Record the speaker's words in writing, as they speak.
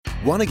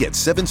Want to get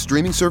 7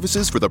 streaming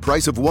services for the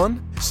price of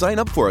 1? Sign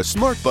up for a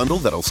smart bundle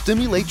that'll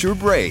stimulate your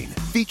brain.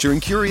 Featuring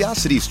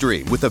Curiosity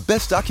Stream with the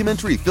best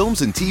documentary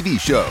films and TV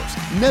shows,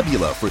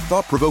 Nebula for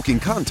thought-provoking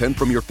content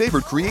from your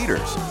favorite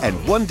creators, and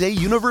One Day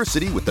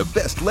University with the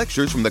best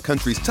lectures from the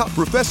country's top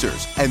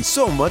professors, and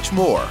so much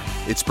more.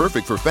 It's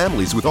perfect for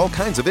families with all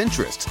kinds of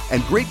interests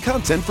and great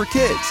content for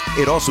kids.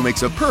 It also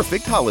makes a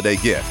perfect holiday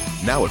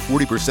gift. Now at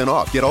 40%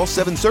 off, get all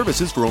 7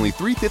 services for only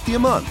 $3.50 a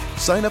month.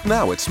 Sign up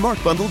now at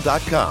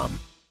smartbundle.com.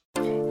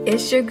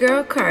 It's your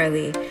girl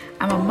Carly.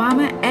 I'm a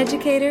mama,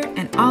 educator,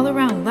 and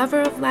all-around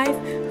lover of life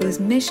whose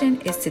mission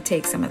is to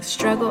take some of the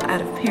struggle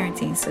out of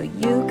parenting so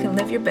you can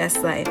live your best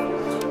life.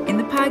 In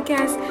the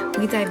podcast,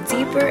 we dive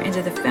deeper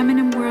into the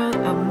feminine world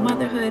of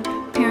motherhood,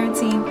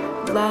 parenting,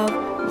 love,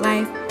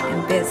 life,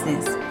 and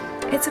business.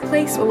 It's a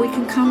place where we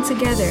can come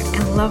together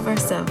and love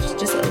ourselves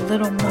just a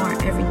little more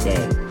every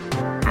day.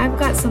 I've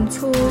got some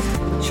tools,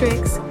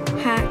 tricks,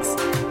 hacks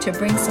to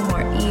bring some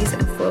more ease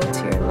and flow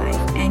to your life.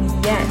 And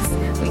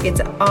yes, we get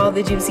to all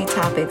the juicy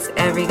topics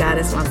every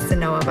goddess wants to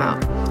know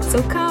about.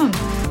 So come,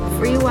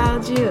 free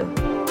wild you.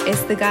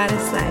 It's the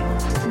Goddess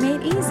Life,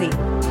 made easy.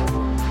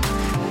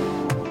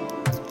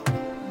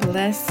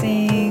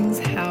 Blessings.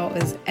 How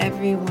is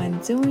everyone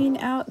doing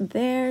out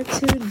there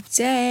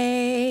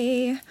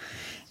today?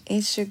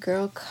 It's your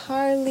girl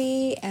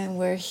Carly, and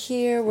we're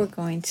here. We're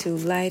going to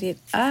light it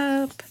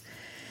up,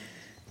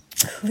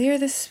 clear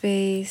the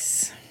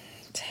space,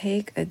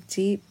 take a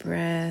deep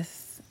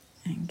breath,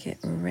 and get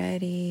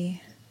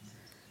ready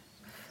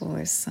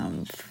for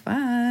some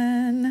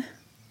fun.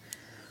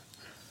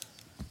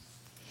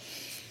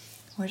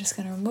 We're just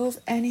going to remove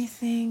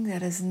anything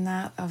that is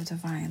not of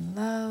divine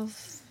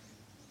love.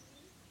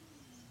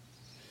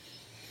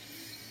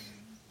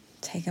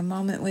 Take a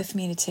moment with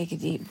me to take a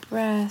deep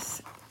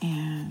breath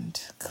and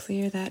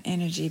clear that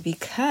energy,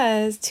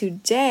 because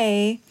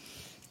today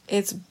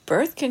it's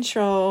birth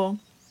control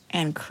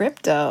and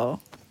crypto.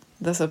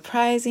 The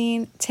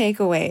surprising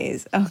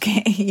takeaways.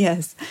 Okay,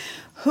 yes.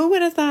 Who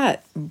would have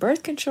thought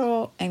birth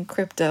control and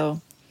crypto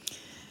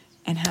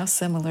and how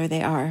similar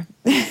they are?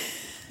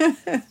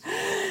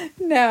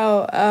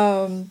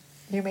 Now,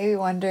 you may be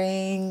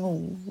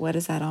wondering, what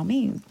does that all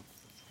mean?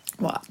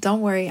 Well, don't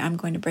worry. I'm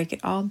going to break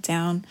it all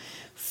down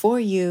for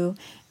you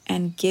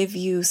and give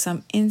you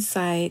some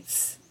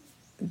insights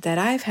that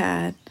I've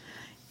had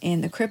in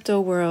the crypto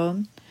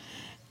world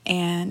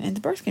and in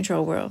the birth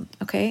control world,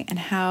 okay? And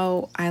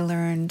how I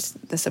learned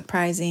the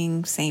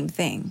surprising same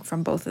thing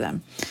from both of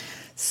them.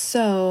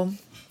 So,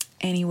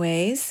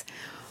 anyways,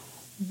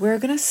 we're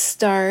going to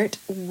start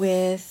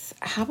with,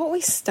 how about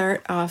we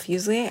start off?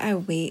 Usually I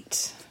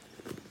wait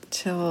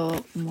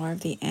till more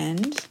of the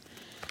end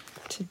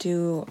to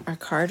do our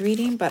card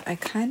reading, but I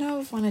kind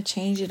of want to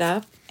change it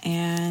up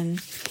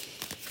and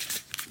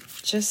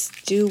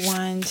just do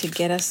one to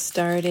get us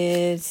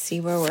started,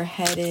 see where we're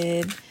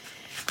headed.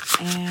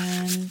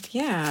 And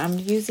yeah, I'm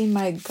using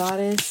my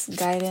Goddess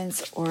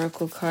Guidance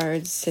Oracle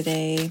cards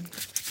today.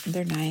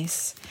 They're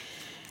nice.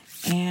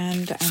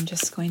 And I'm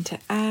just going to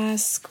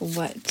ask,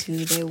 what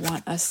do they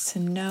want us to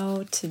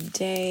know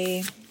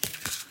today?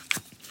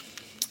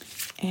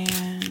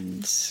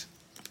 And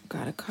I've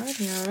got a card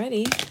here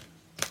already.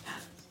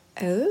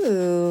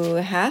 Oh,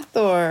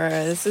 Hathor.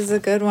 This is a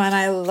good one.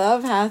 I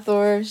love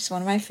Hathor. She's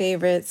one of my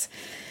favorites.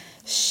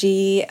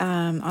 She,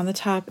 on the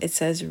top, it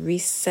says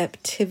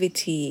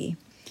receptivity,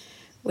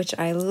 which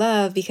I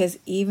love because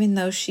even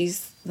though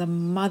she's the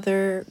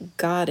mother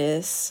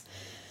goddess,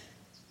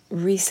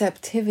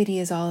 receptivity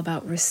is all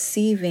about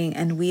receiving,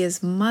 and we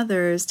as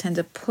mothers tend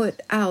to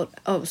put out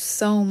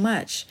so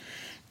much,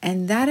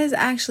 and that is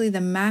actually the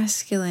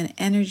masculine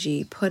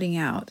energy, putting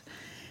out,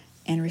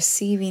 and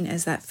receiving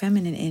as that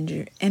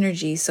feminine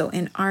energy. So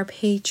in our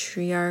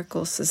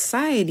patriarchal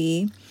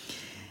society,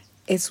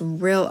 it's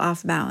real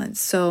off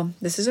balance. So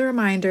this is a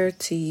reminder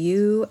to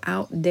you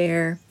out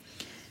there,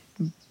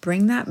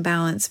 bring that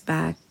balance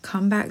back,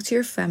 come back to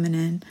your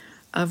feminine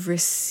of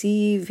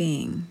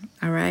receiving,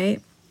 all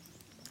right?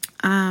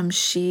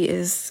 She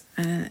is,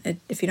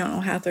 if you don't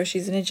know Hathor,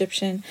 she's an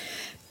Egyptian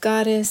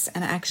goddess,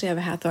 and I actually have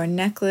a Hathor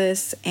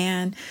necklace,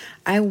 and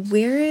I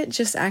wear it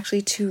just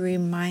actually to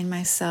remind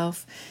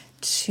myself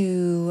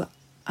to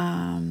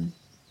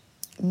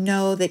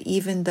know that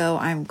even though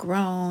I'm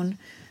grown,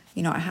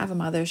 you know, I have a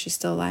mother, she's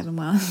still alive and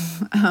well,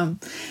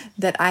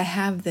 that I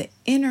have the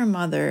inner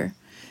mother,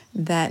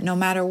 that no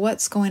matter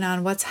what's going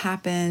on, what's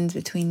happened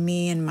between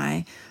me and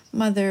my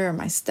mother or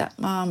my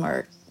stepmom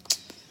or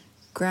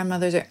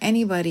grandmothers or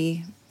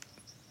anybody,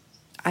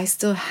 I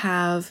still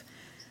have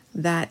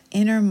that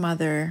inner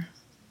mother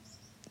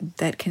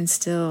that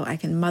I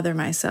can mother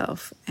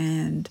myself.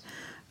 And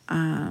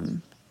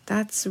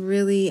that's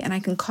really, and I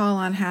can call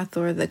on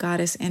Hathor, the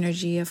goddess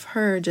energy of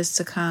her, just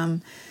to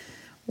come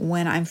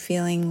when I'm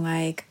feeling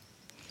like,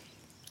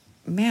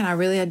 man, I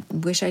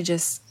wish I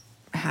just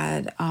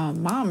had a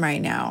mom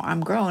right now.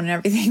 I'm grown and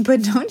everything,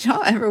 but don't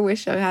y'all ever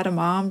wish I had a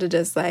mom to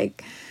just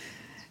like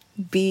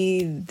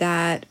be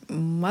that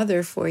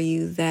mother for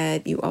you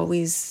that you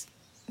always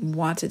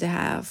wanted to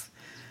have?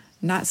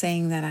 Not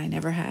saying that I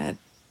never had,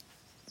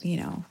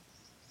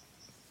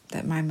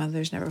 that my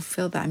mother's never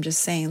felt that. I'm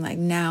just saying, like,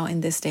 now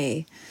in this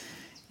day,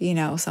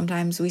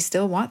 sometimes we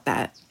still want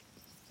that.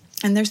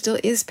 And there still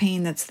is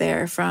pain that's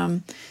there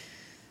from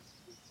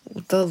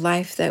the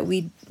life that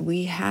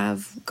we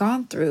have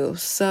gone through.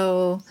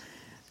 So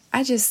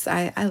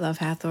I love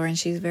Hathor, and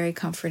she's very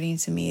comforting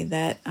to me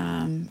that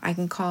I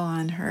can call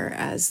on her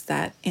as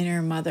that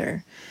inner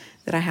mother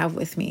that I have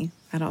with me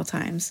at all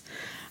times.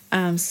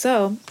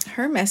 So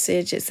her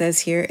message, it says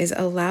here, is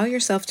allow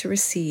yourself to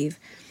receive.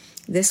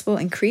 This will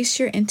increase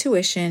your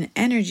intuition,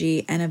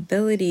 energy, and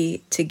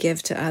ability to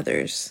give to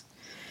others.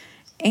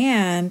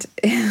 And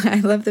I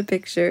love the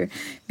picture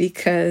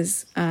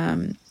because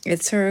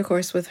it's her, of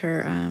course, with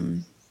her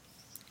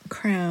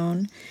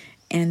crown.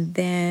 And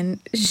then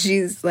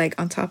she's like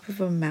on top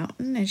of a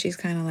mountain, and she's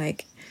kind of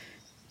like,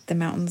 the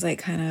mountain's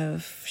like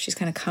she's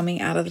kind of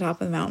coming out of the top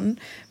of the mountain.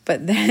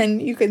 But then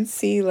you can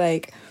see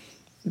like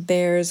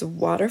there's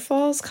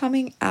waterfalls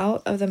coming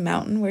out of the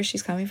mountain where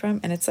she's coming from.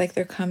 And it's like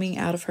they're coming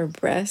out of her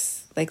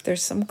breasts. Like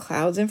there's some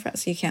clouds in front,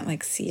 so you can't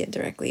like see it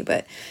directly.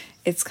 But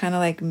it's kind of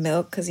like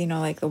milk because,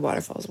 like the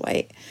waterfall's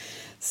white.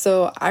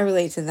 So I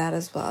relate to that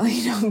as well,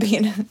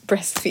 being a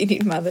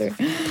breastfeeding mother.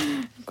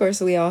 Of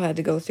course, we all had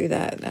to go through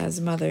that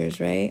as mothers,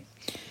 right?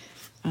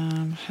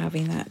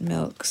 Having that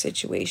milk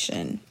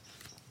situation.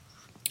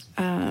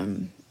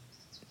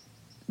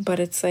 But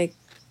it's like,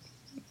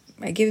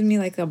 it gives me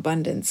like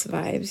abundance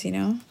vibes,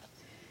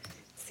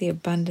 It's the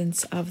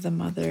abundance of the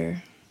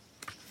mother.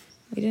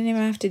 We didn't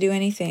even have to do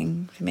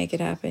anything to make it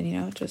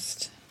happen,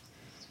 just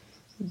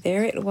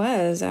there it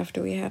was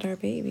after we had our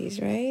babies,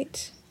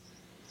 right?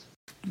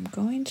 I'm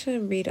going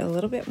to read a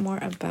little bit more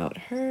about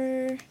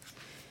her.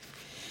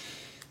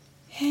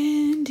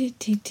 And here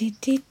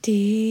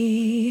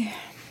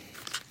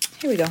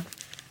we go.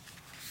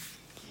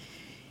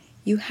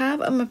 You have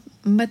a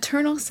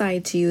maternal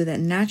side to you that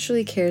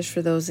naturally cares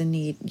for those in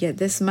need, yet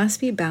this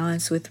must be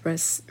balanced with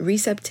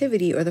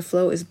receptivity or the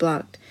flow is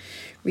blocked.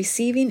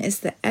 Receiving is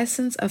the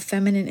essence of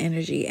feminine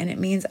energy, and it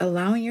means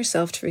allowing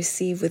yourself to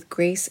receive with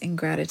grace and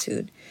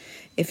gratitude.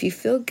 If you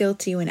feel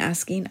guilty when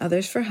asking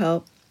others for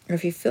help, or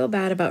if you feel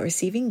bad about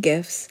receiving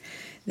gifts,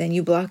 then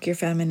you block your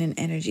feminine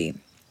energy.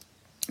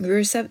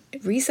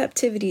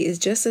 Receptivity is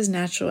just as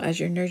natural as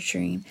your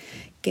nurturing,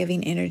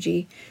 giving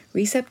energy.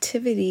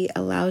 Receptivity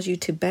allows you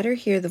to better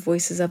hear the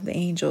voices of the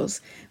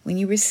angels. When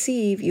you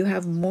receive, you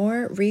have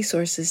more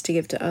resources to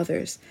give to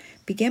others.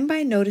 Begin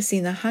by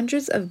noticing the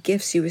hundreds of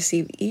gifts you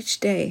receive each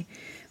day,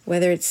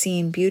 whether it's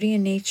seeing beauty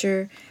in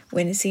nature,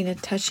 witnessing a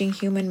touching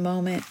human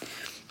moment,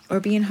 or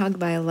being hugged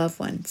by a loved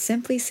one.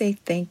 Simply say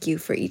thank you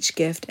for each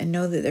gift and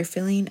know that they're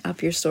filling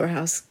up your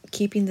storehouse,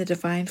 keeping the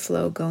divine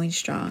flow going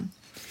strong.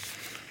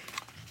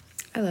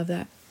 I love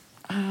that.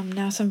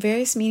 Now some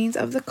various meanings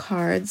of the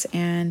cards,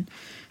 and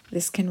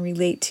this can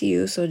relate to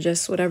you. So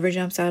just whatever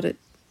jumps out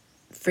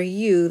for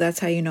you, that's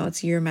how you know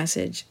it's your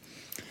message.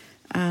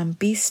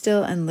 Be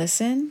still and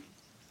listen.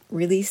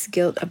 Release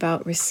guilt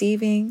about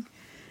receiving.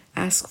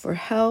 Ask for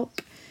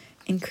help.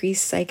 Increase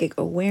psychic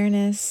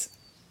awareness.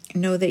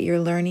 Know that you're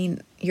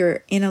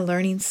in a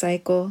learning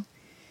cycle.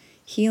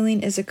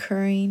 Healing is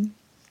occurring.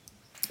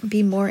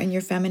 Be more in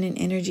your feminine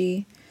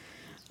energy.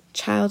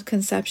 Child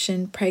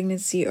conception,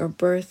 pregnancy, or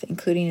birth,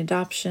 including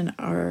adoption,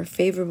 or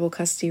favorable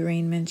custody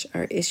arrangements,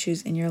 are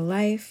issues in your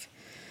life.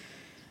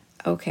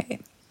 Okay.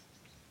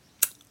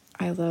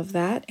 I love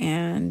that.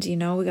 And,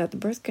 we got the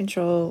birth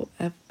control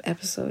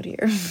episode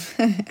here.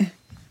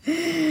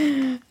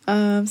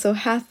 So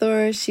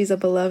Hathor, she's a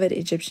beloved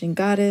Egyptian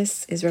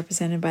goddess, is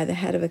represented by the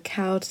head of a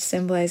cow to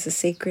symbolize the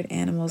sacred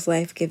animal's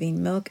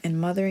life-giving milk and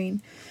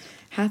mothering.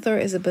 Hathor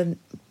is a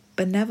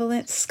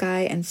benevolent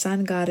sky and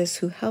sun goddess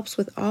who helps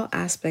with all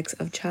aspects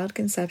of child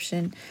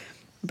conception,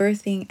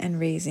 birthing, and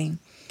raising.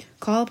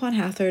 Call upon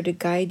Hathor to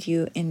guide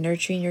you in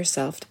nurturing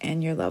yourself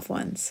and your loved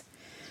ones.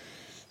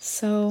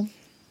 So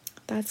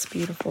that's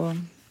beautiful.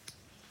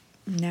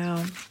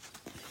 Now,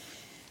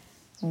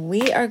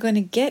 we are going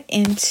to get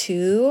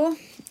into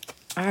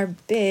our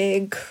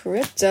big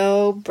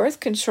crypto birth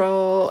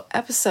control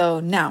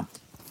episode. Now,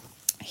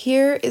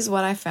 here is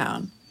what I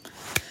found.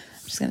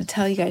 I'm just going to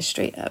tell you guys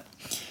straight up.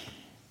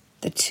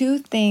 The two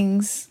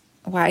things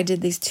why I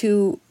did these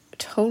two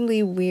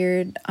totally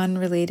weird,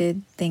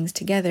 unrelated things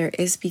together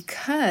is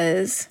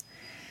because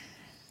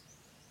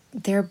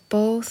they're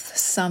both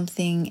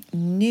something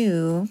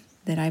new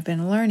that I've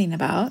been learning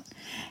about,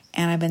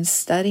 and I've been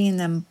studying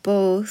them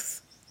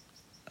both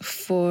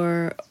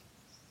for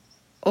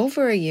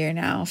over a year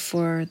now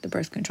for the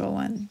birth control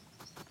one,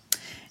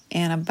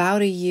 and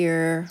about a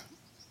year,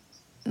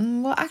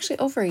 well, actually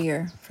over a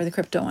year for the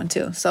crypto one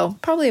too. So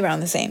probably around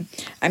the same.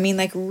 I mean,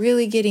 like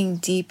really getting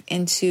deep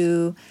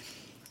into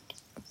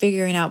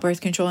figuring out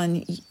birth control.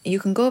 And you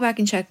can go back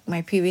and check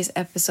my previous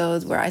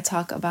episodes where I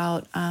talk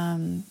about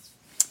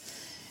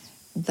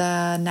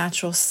the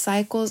Natural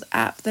Cycles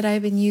app that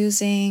I've been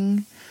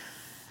using.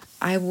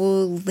 I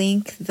will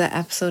link the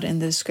episode in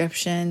the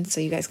description so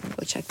you guys can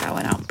go check that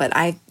one out. But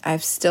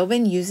I've still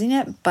been using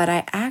it, but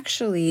I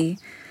actually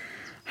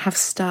have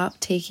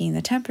stopped taking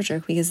the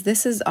temperature, because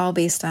this is all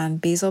based on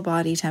basal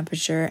body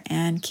temperature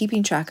and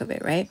keeping track of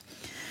it, right?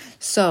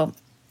 So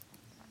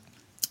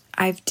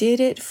I've did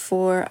it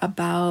for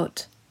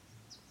about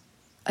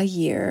a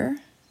year.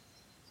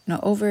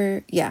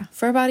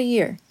 For about a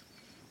year.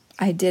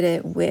 I did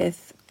it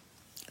with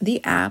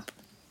the app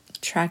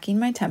tracking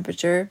my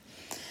temperature,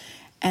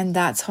 and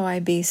that's how I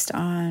based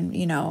on,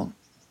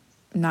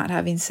 not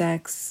having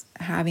sex,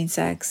 having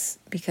sex,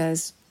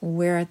 because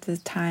we're at the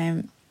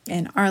time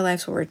in our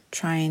lives where we're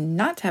trying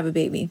not to have a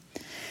baby.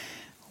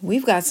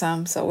 We've got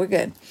some, so we're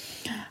good.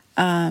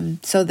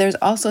 So there's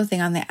also a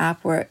thing on the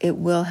app where it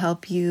will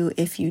help you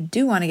if you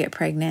do want to get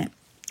pregnant.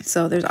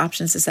 So there's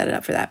options to set it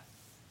up for that.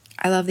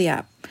 I love the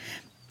app.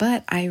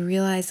 But I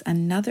realized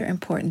another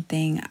important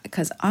thing,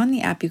 because on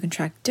the app you can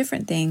track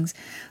different things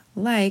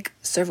like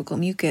cervical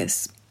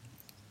mucus.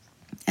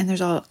 And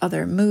there's all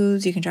other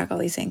moods, you can track all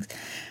these things.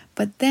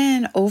 But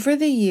then over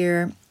the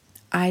year,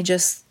 I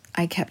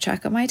kept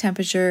track of my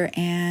temperature,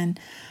 and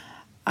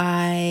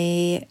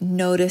I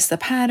noticed the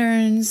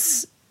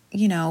patterns.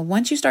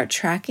 Once you start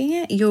tracking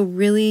it, you'll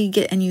really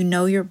get, and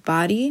your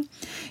body,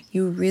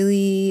 you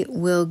really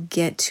will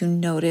get to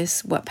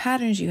notice what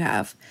patterns you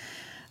have.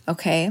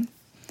 Okay.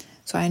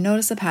 So I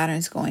noticed the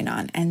patterns going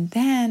on, and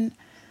then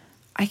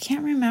I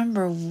can't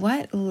remember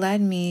what led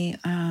me,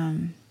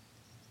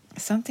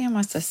 something I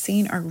must have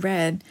seen or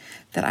read,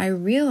 that I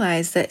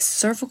realized that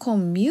cervical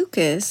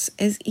mucus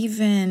is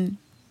even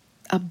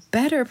a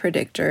better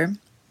predictor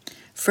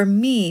for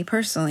me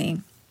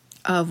personally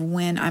of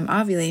when I'm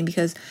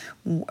ovulating,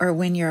 or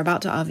when you're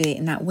about to ovulate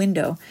in that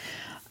window.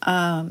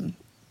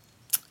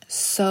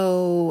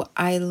 So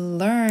I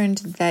learned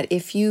that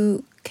if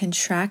you can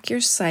track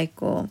your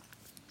cycle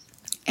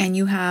and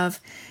you have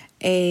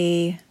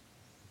a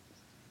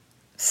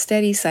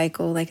steady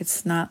cycle, like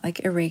it's not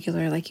like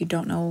irregular, like you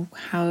don't know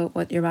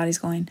what your body's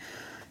going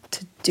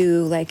to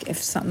do, like if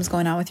something's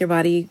going on with your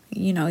body,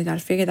 you got to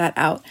figure that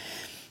out.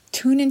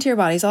 Tune into your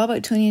body. It's all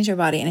about tuning into your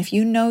body. And if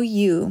you know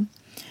you,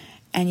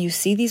 and you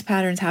see these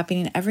patterns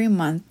happening every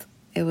month,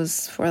 it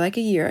was for like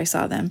a year I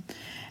saw them,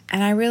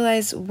 and I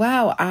realized,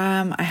 wow,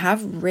 I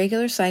have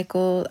regular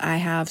cycle.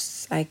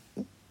 I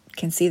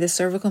can see the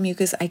cervical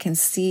mucus. I can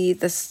see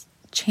this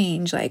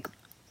change. Like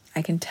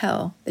I can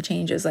tell the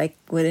changes, like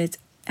when it's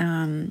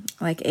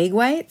like egg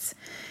whites,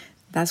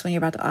 that's when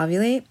you're about to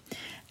ovulate.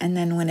 And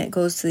then when it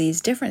goes to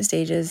these different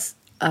stages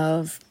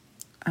of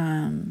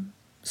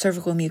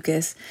cervical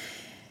mucus,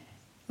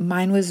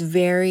 mine was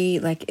very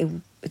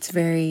it's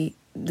very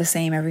the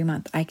same every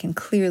month. I can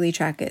clearly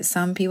track it.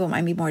 Some people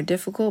might be more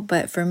difficult,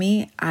 but for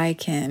me, I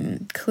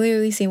can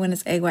clearly see when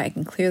it's egg white. I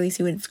can clearly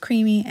see when it's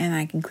creamy, and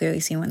I can clearly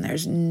see when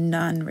there's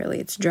none really.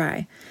 It's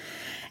dry.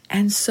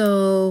 And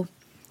so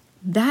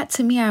that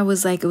to me, I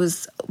was like,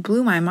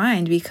 blew my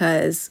mind,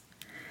 because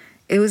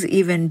it was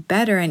even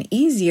better and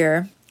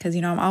easier, because,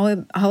 I'm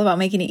all about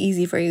making it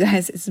easy for you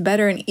guys. It's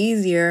better and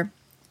easier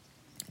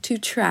to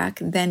track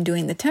than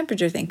doing the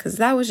temperature thing, because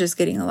that was just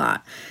getting a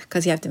lot,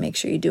 because you have to make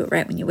sure you do it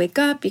right when you wake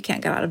up. You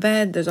can't get out of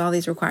bed. There's all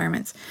these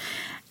requirements.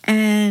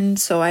 And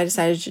so I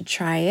decided to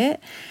try it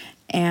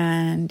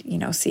and,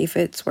 see if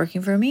it's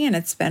working for me. And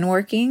it's been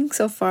working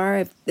so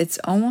far. It's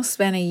almost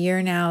been a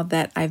year now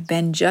that I've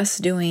been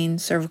just doing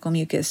cervical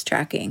mucus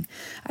tracking.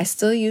 I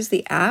still use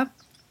the app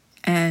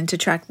and to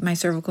track my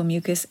cervical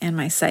mucus and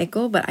my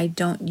cycle, but I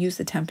don't use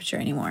the temperature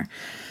anymore.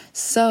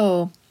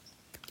 So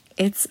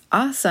it's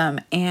awesome.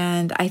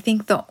 And I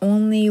think the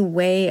only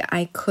way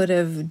I could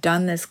have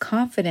done this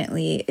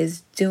confidently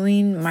is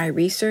doing my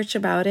research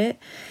about it,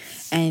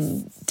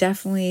 and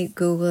definitely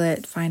Google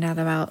it, find out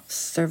about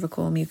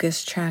cervical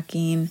mucus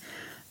tracking.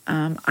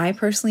 I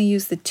personally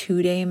use the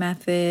 2-day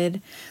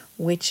method,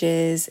 which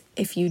is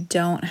if you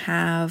don't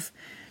have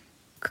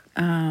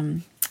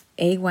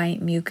egg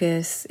white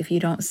mucus, if you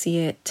don't see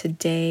it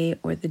today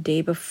or the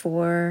day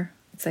before,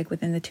 it's like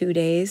within the 2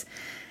 days,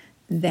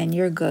 then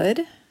you're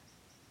good.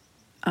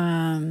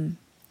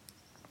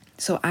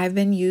 So I've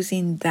been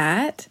using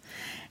that,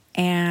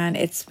 and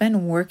it's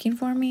been working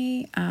for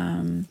me.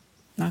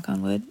 Knock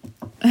on wood.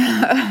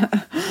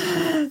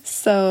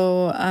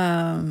 So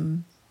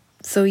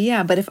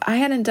yeah, but if I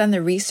hadn't done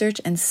the research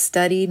and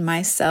studied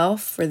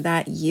myself for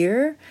that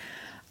year,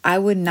 I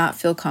would not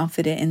feel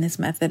confident in this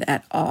method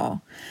at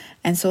all.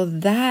 And so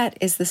that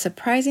is the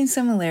surprising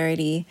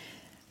similarity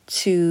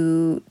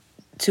to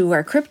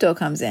where crypto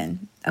comes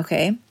in.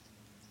 Okay.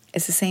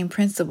 It's the same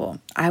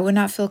principle. I would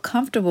not feel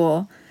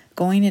comfortable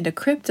going into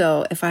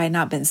crypto if I had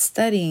not been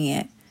studying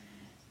it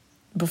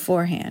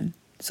beforehand.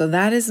 So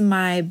that is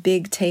my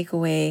big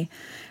takeaway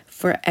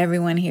for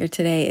everyone here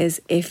today,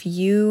 is if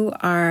you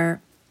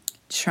are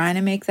trying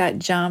to make that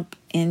jump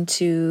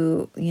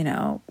into,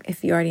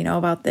 if you already know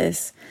about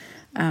this,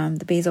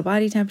 the basal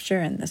body temperature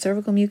and the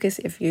cervical mucus,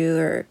 if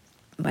you're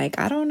like,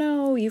 I don't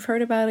know, you've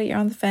heard about it, you're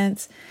on the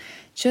fence,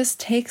 just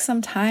take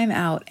some time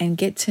out and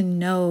get to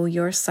know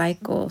your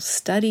cycle.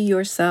 Study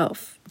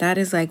yourself. That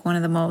is like one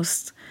of the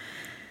most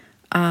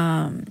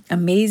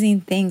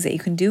amazing things that you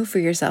can do for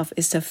yourself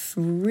is to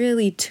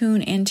really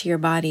tune into your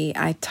body.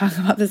 I talk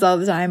about this all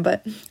the time,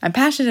 but I'm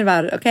passionate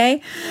about it,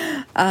 okay?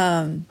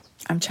 I'm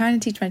trying to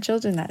teach my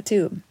children that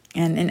too.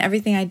 And in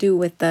everything I do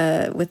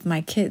with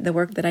my kid, the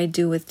work that I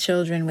do with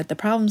children, with the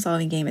problem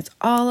solving game, it's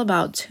all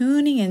about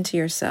tuning into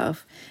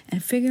yourself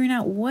and figuring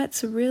out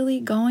what's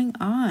really going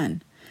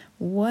on.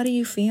 What are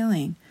you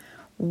feeling?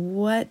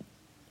 What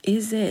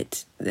is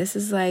it? This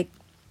is like,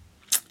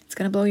 it's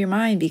going to blow your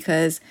mind,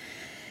 because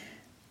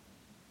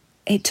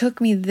it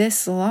took me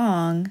this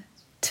long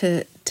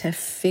to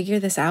figure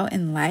this out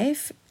in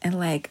life. And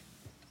like,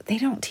 they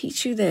don't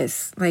teach you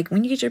this. Like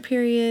when you get your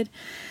period,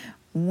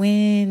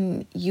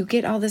 when you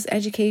get all this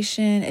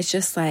education, it's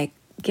just like,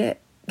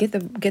 get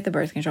the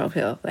birth control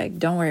pill. Like,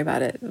 don't worry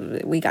about it.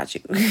 We got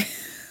you.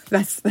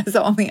 That's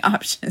the only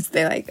options.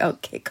 They're like,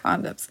 okay,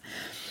 condoms.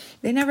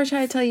 They never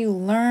try to tell you,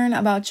 learn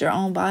about your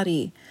own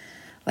body.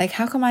 Like,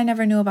 how come I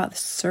never knew about the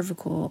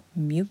cervical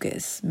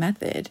mucus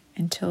method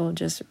until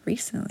just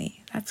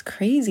recently? That's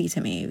crazy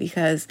to me,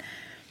 because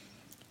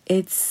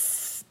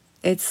it's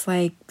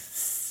like,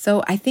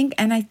 so I think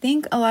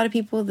a lot of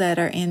people that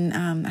are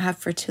have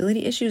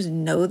fertility issues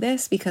know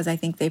this, because I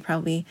think they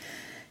probably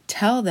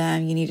tell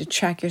them you need to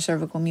track your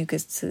cervical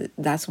mucus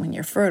that's when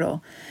you're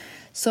fertile.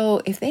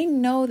 So if they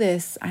know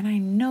this, and I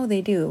know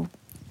they do,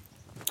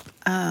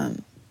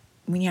 when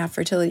you have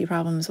fertility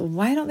problems,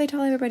 why don't they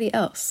tell everybody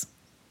else?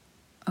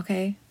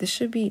 Okay, this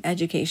should be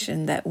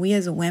education that we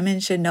as women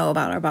should know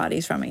about our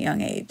bodies from a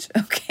young age.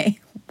 Okay,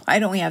 why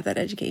don't we have that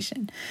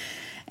education?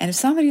 And if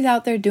somebody's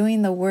out there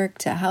doing the work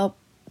to help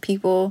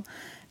people,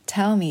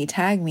 tell me,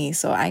 tag me,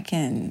 so I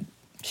can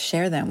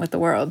share them with the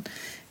world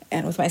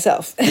and with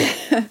myself.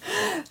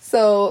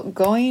 So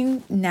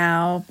going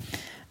now,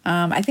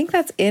 I think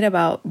that's it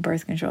about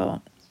birth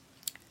control.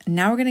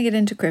 Now we're going to get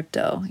into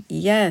crypto.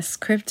 Yes,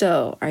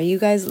 crypto. Are you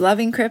guys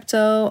loving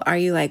crypto? Are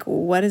you like,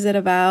 what is it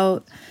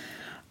about?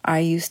 Are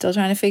you still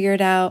trying to figure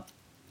it out?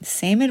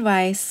 Same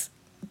advice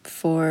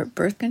for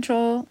birth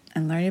control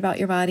and learning about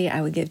your body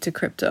I would give to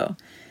crypto.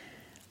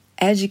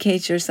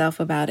 Educate yourself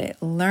about it.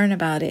 Learn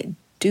about it.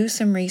 Do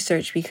some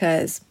research,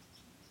 because,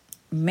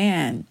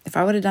 man, if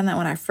I would have done that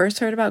when I first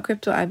heard about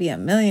crypto, I'd be a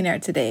millionaire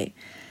today.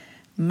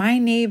 My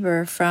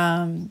neighbor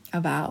from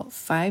about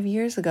 5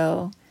 years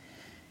ago,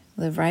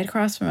 lived right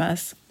across from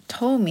us,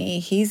 told me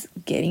he's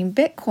getting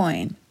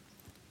Bitcoin.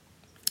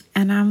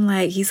 And I'm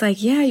like, he's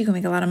like, yeah, you can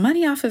make a lot of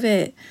money off of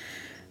it.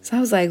 So I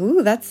was like,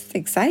 ooh, that's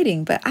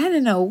exciting. But I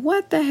didn't know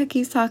what the heck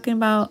he's talking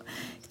about.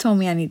 He told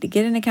me I need to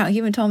get an account. He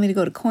even told me to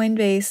go to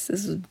Coinbase.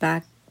 This was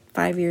back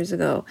 5 years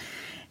ago.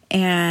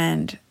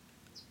 And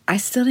I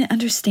still didn't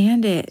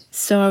understand it.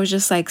 So I was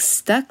just like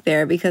stuck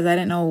there, because I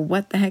didn't know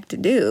what the heck to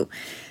do.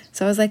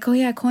 So I was like, oh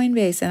yeah,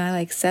 Coinbase. And I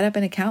like set up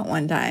an account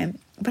one time,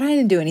 but I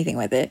didn't do anything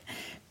with it,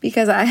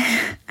 because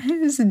I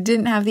just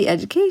didn't have the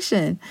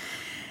education.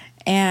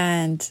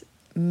 And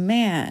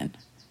man,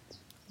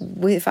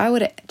 if I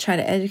would have tried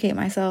to educate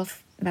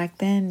myself back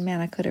then, man,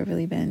 I could have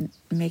really been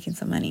making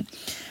some money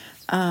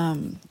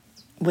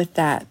with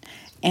that.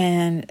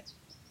 And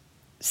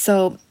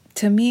so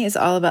to me, it's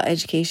all about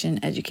education,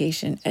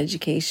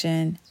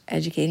 educating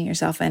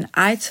yourself. And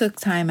I took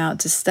time out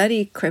to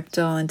study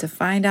crypto and to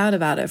find out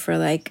about it for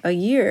like a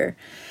year.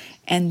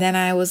 And then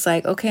I was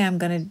like, okay, I'm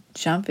going to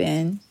jump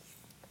in.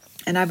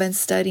 And I've been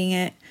studying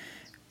it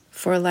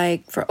for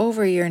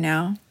over a year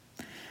now.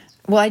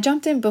 Well, I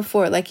jumped in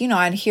before,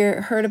 I'd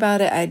heard about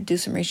it. I'd do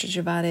some research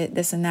about it,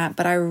 this and that.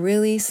 But I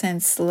really,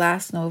 since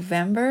last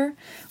November,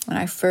 when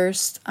I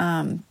first,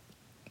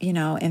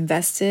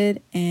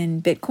 invested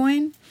in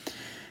Bitcoin,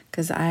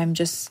 because I've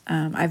just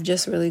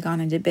really gone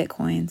into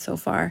Bitcoin so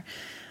far.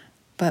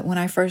 But when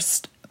I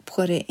first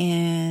put it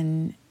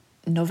in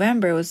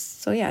November,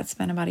 it's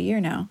been about a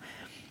year now.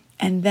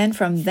 And then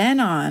from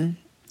then on,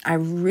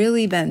 I've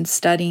really been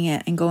studying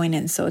it and going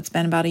in. So it's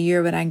been about a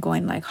year, but I'm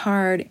going like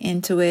hard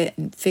into it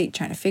and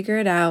trying to figure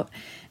it out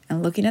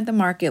and looking at the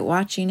market,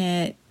 watching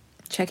it,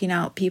 checking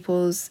out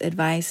people's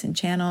advice and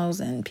channels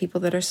and people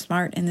that are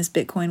smart in this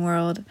Bitcoin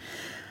world,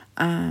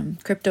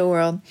 crypto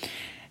world.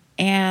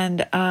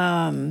 And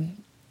now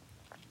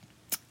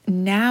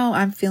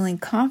I'm feeling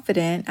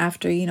confident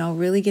after,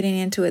 really getting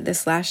into it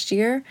this last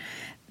year,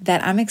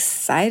 that I'm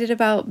excited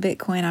about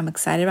Bitcoin. I'm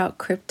excited about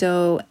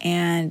crypto.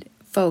 And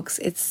folks,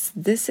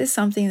 this is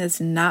something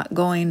that's not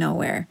going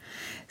nowhere.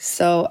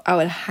 So I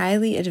would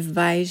highly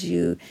advise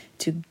you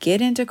to get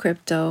into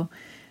crypto,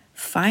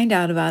 find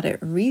out about it,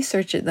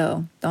 research it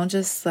though. Don't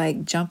just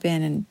like jump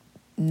in and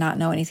not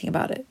know anything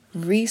about it.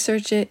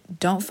 Research it.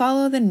 Don't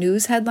follow the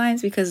news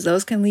headlines, because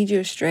those can lead you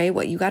astray.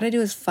 What you got to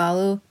do is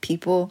follow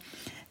people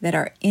that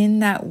are in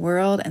that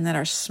world and that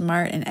are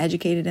smart and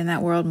educated in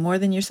that world more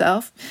than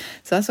yourself.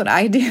 So that's what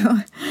I do.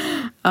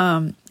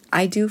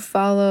 I do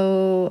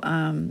follow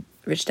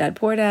Rich Dad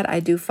Poor Dad. I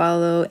do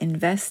follow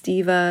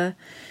Investiva.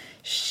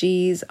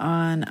 She's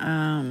on,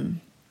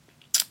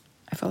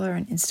 I follow her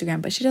on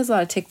Instagram, but she does a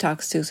lot of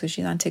TikToks too. So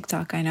she's on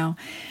TikTok, I know.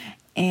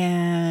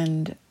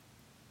 And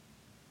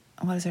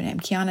what is her name?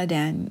 Kiana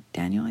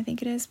Daniel, I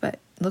think it is, but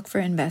look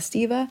for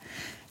Investiva.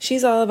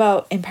 She's all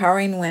about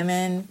empowering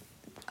women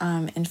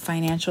in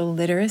financial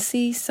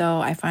literacy. So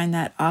I find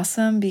that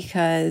awesome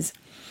because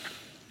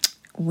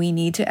we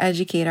need to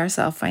educate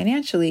ourselves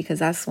financially, because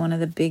that's one of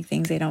the big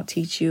things they don't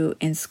teach you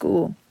in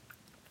school.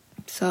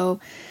 So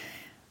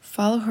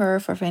follow her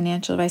for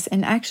financial advice.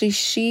 And actually,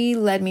 she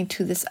led me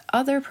to this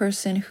other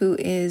person who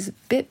is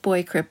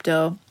BitBoy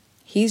Crypto.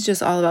 He's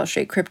just all about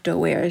straight crypto,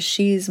 whereas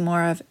she's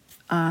more of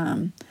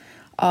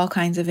all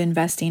kinds of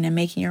investing and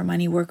making your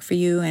money work for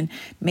you and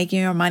making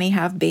your money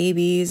have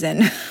babies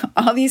and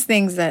all these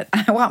things that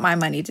I want my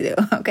money to do.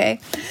 Okay.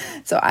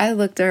 So I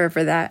look to her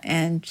for that,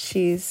 and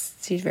she's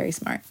very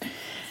smart.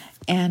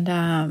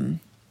 And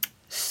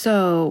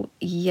so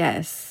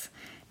yes,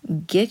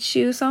 get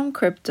you some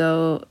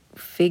crypto,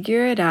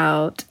 figure it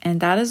out. And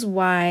that is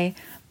why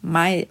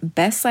my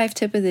best life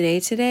tip of the day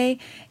today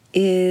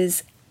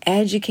is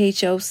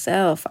educate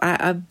yourself.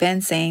 I've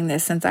been saying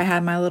this since I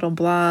had my little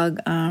blog,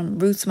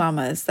 Roots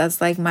Mamas. That's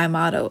like my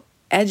motto.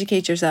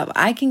 Educate yourself.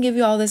 I can give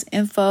you all this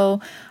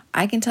info.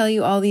 I can tell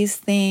you all these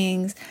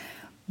things.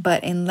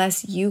 But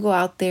unless you go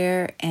out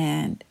there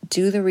and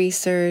do the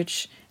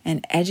research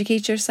and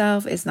educate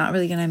yourself, it's not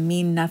really going to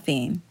mean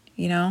nothing,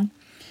 you know?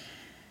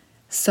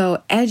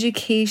 So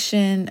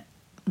education,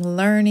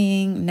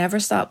 learning, never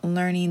stop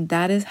learning.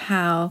 That is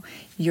how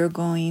you're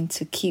going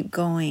to keep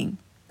going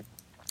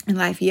in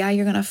life. Yeah,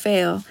 you're going to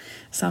fail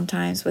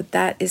sometimes, but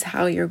that is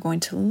how you're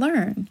going to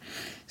learn.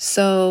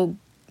 So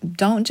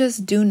don't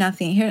just do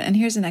nothing.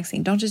 Here's the next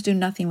thing. Don't just do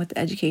nothing with the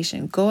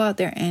education. Go out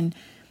there and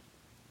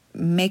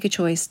make a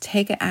choice,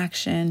 take an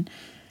action.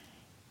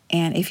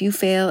 And if you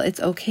fail, it's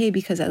okay,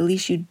 because at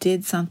least you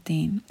did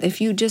something.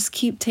 If you just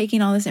keep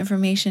taking all this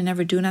information and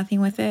never do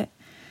nothing with it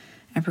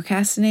and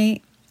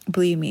procrastinate,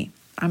 believe me,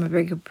 I'm a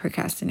very good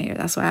procrastinator.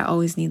 That's why I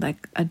always need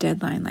like a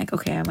deadline. Like,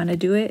 okay, I'm going to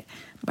do it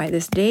by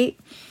this date.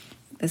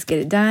 Let's get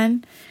it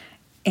done.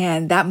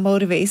 And that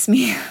motivates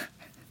me,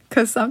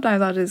 because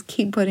sometimes I'll just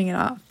keep putting it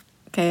off.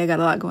 Okay, I got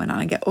a lot going on.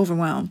 I get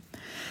overwhelmed.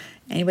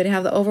 Anybody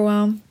have the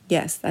overwhelm?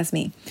 Yes, that's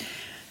me.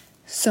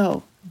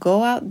 So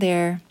go out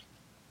there,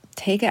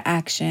 take an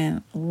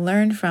action,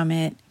 learn from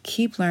it,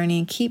 keep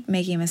learning, keep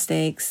making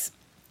mistakes.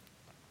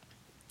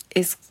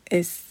 It's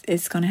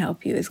going to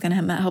help you. It's going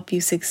to help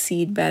you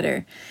succeed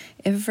better.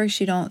 If at first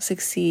you don't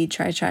succeed,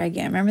 try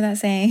again. Remember that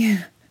saying?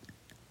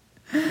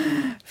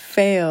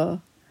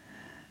 Fail.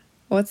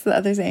 What's the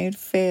other saying?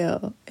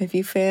 Fail. If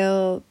you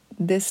fail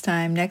this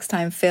time, next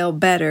time, fail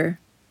better.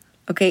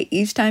 Okay,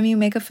 each time you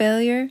make a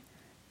failure,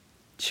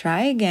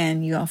 try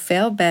again. You're going to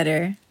fail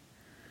better.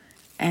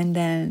 And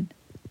then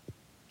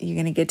you're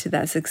going to get to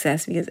that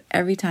success, because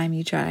every time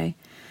you try,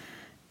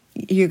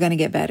 you're going to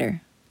get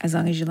better as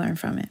long as you learn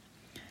from it.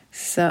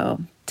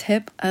 So,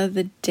 tip of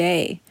the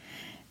day.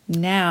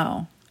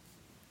 Now,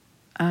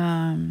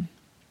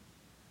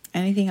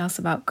 anything else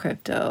about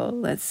crypto?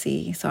 Let's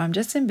see. So I'm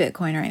just in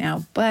Bitcoin right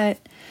now, but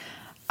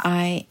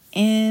I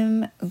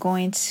am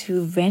going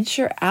to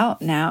venture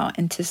out now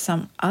into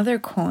some other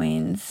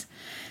coins.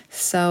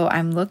 So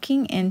I'm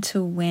looking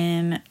into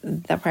when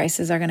the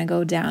prices are going to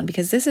go down,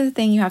 because this is the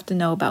thing you have to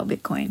know about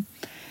Bitcoin.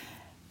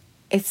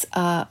 It's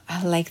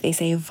like they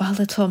say,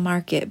 volatile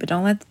market, but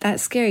don't let that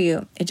scare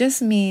you. It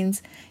just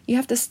means you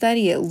have to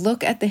study it.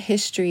 Look at the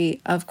history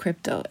of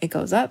crypto. It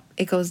goes up,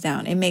 it goes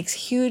down. It makes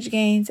huge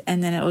gains,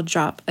 and then it will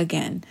drop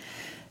again.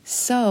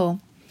 So,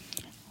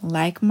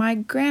 like my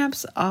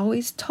gramps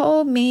always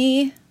told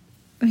me,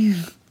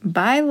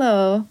 buy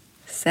low,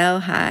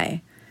 sell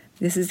high.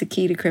 This is the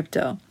key to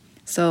crypto.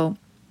 So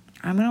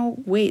I'm going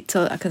to wait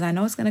because I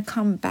know it's going to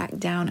come back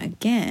down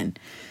again.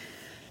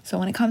 So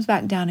when it comes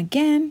back down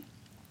again,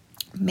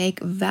 make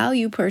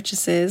value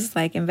purchases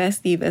like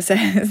Investiva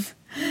says,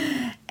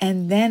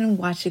 and then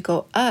watch it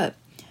go up.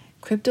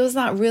 Crypto is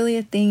not really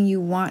a thing you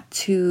want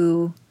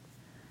to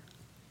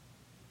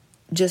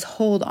just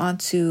hold on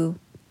to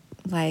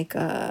like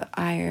a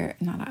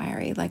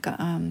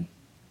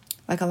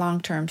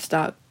long-term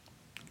stock.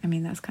 I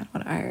mean, that's kind of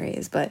what an IRA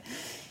is, but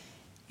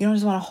you don't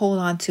just want to hold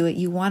on to it.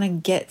 You want to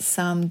get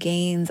some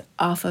gains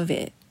off of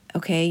it.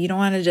 Okay. You don't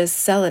want to just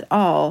sell it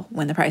all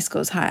when the price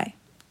goes high.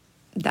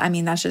 I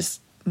mean, that's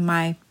just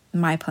my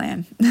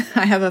plan.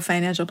 I have a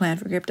financial plan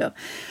for crypto.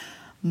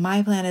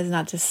 My plan is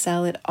not to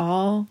sell it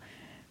all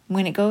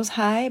when it goes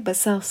high, but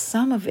sell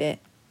some of it.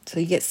 So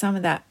you get some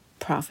of that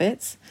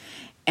profits.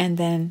 And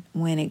then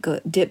when it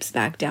dips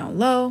back down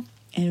low,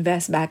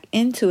 invest back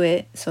into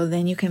it. So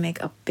then you can make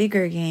a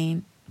bigger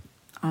gain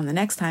on the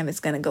next time it's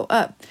going to go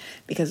up,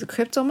 because the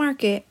crypto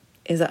market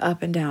is a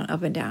up and down,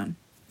 up and down.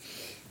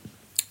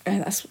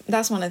 And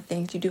that's one of the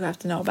things you do have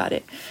to know about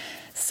it.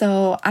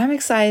 So I'm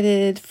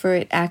excited for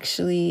it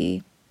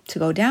actually to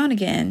go down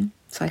again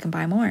so I can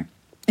buy more.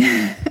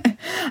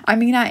 I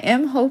mean, I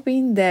am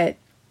hoping that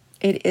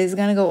it is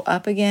going to go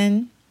up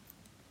again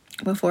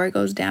before it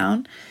goes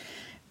down,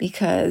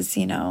 because,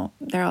 you know,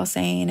 they're all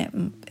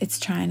saying it's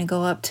trying to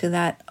go up to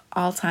that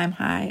all-time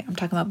high. I'm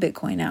talking about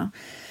Bitcoin now.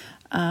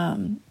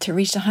 to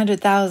reach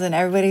 100,000.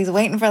 Everybody's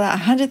waiting for that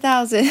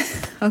 100,000.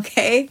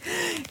 Okay.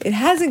 It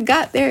hasn't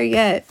got there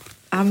yet.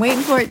 I'm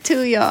waiting for it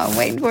too, y'all. I'm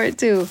waiting for it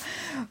too.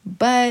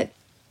 But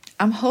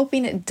I'm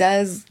hoping it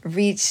does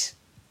reach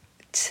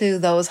to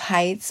those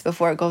heights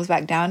before it goes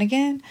back down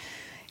again.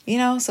 You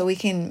know, so we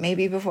can,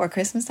 maybe before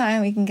Christmas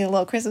time, we can get a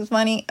little Christmas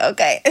money.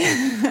 Okay.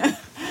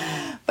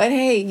 But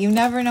hey, you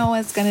never know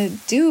what it's going to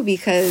do,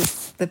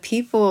 because the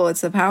people,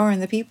 it's the power in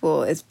the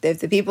people. If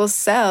the people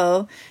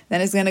sell,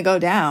 then it's going to go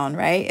down,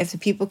 right? If the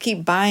people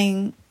keep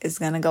buying, it's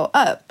going to go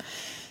up.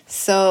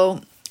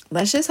 So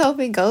let's just hope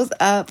it goes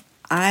up.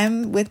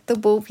 I'm with the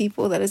bull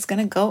people that it's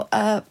going to go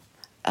up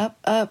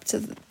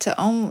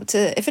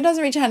to if it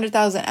doesn't reach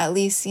 100,000, at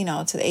least, you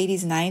know, to the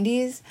 80s,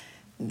 90s,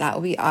 that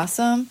would be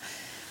awesome.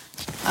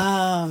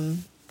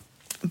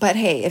 But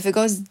hey, if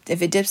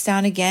it dips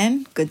down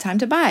again, good time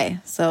to buy.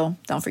 So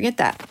don't forget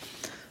that.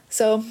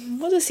 So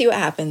we'll just see what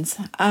happens.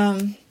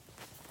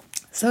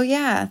 So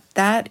yeah,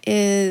 that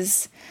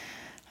is,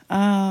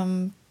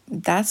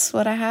 that's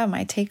what I have.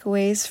 My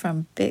takeaways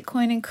from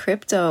Bitcoin and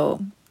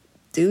crypto.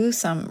 Do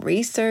some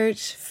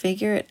research,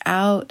 figure it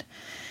out,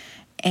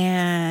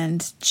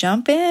 and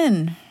jump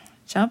in.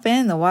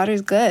 The water's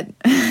good.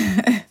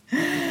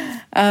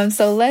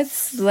 So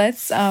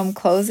let's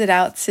close it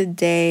out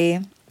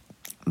today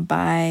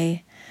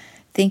by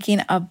thinking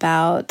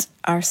about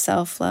our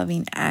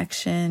self-loving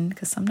action,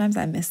 because sometimes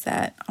I miss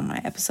that on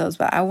my episodes,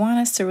 but I want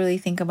us to really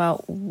think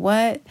about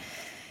what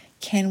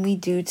can we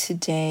do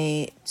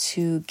today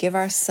to give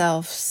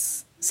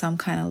ourselves some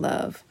kind of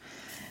love.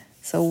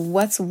 So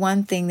what's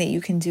one thing that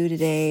you can do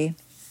today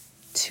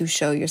to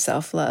show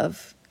yourself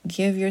love?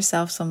 Give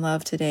yourself some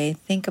love today.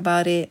 Think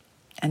about it,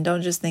 and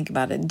don't just think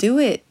about it. Do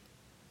it.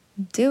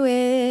 Do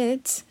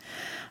it.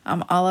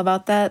 I'm all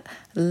about that.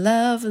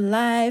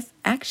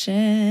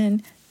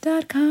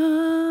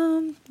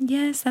 LoveLifeAction.com.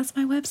 Yes, that's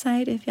my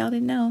website if y'all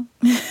didn't know.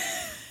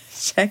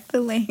 Check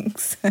the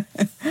links.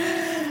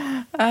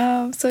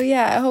 So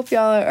yeah, I hope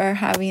y'all are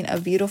having a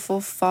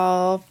beautiful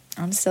fall.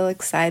 I'm still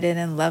excited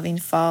and loving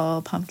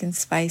fall, pumpkin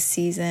spice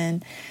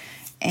season.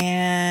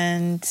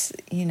 And,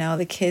 you know,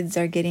 the kids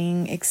are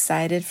getting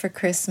excited for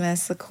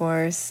Christmas, of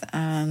course.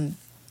 And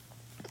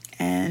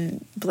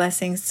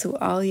blessings to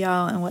all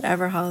y'all and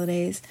whatever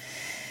holidays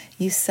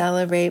you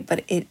celebrate.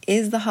 But it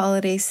is the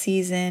holiday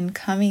season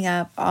coming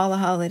up. All the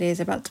holidays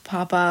are about to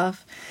pop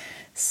off.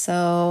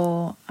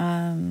 So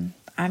I'm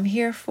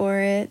here for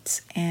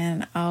it.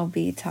 And I'll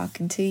be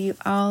talking to you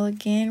all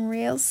again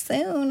real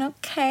soon.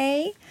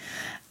 Okay.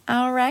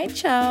 All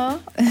right, y'all.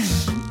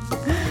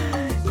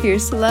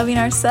 Here's to loving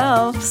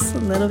ourselves a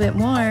little bit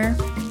more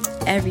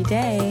every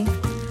day.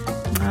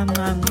 Mwah,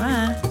 mwah,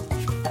 mwah.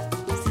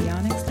 See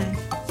y'all next time.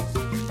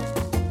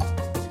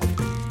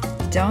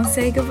 Don't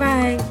say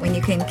goodbye when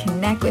you can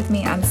connect with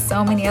me on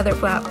so many other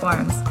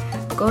platforms.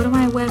 Go to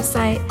my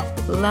website,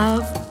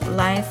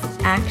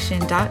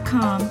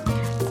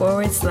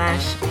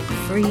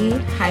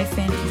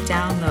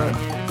 lovelifeaction.com/free-download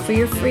for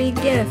your free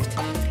gift.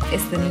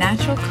 It's the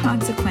Natural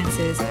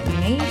Consequences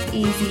Made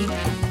Easy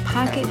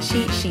Pocket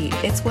Cheat Sheet.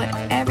 It's what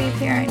every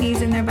parent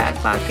needs in their back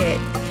pocket.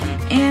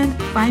 And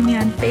find me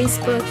on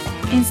Facebook,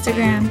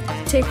 Instagram,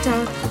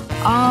 TikTok,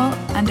 all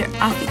under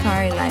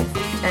Afikari Life.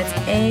 That's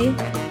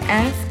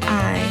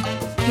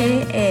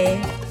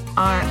AFIKARI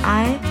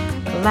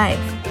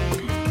Life.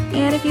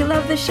 And if you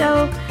love the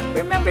show,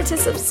 remember to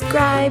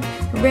subscribe,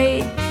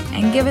 rate,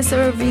 and give us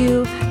a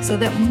review so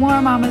that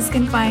more mamas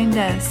can find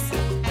us.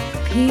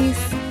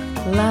 Peace,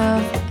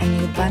 love, and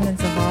the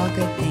abundance of all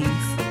good things.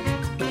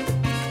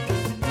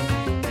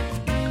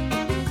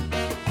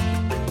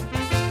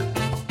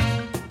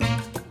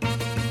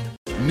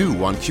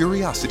 New on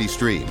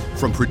CuriosityStream.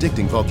 From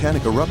predicting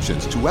volcanic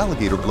eruptions to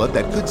alligator blood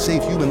that could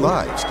save human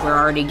lives. We're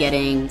already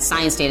getting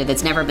science data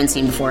that's never been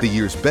seen before. The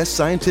year's best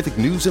scientific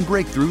news and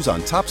breakthroughs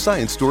on top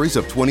science stories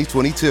of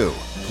 2022.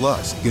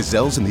 Plus,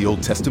 gazelles in the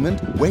Old Testament,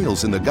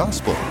 whales in the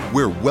Gospel.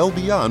 We're well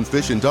beyond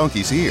fish and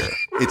donkeys here.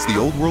 It's the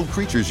old world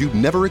creatures you'd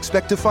never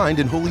expect to find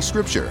in Holy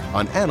Scripture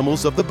on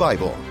Animals of the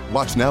Bible.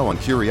 Watch now on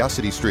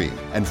CuriosityStream.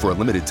 And for a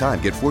limited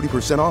time, get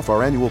 40% off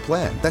our annual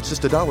plan. That's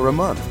just $1 a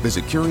month.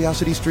 Visit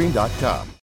CuriosityStream.com.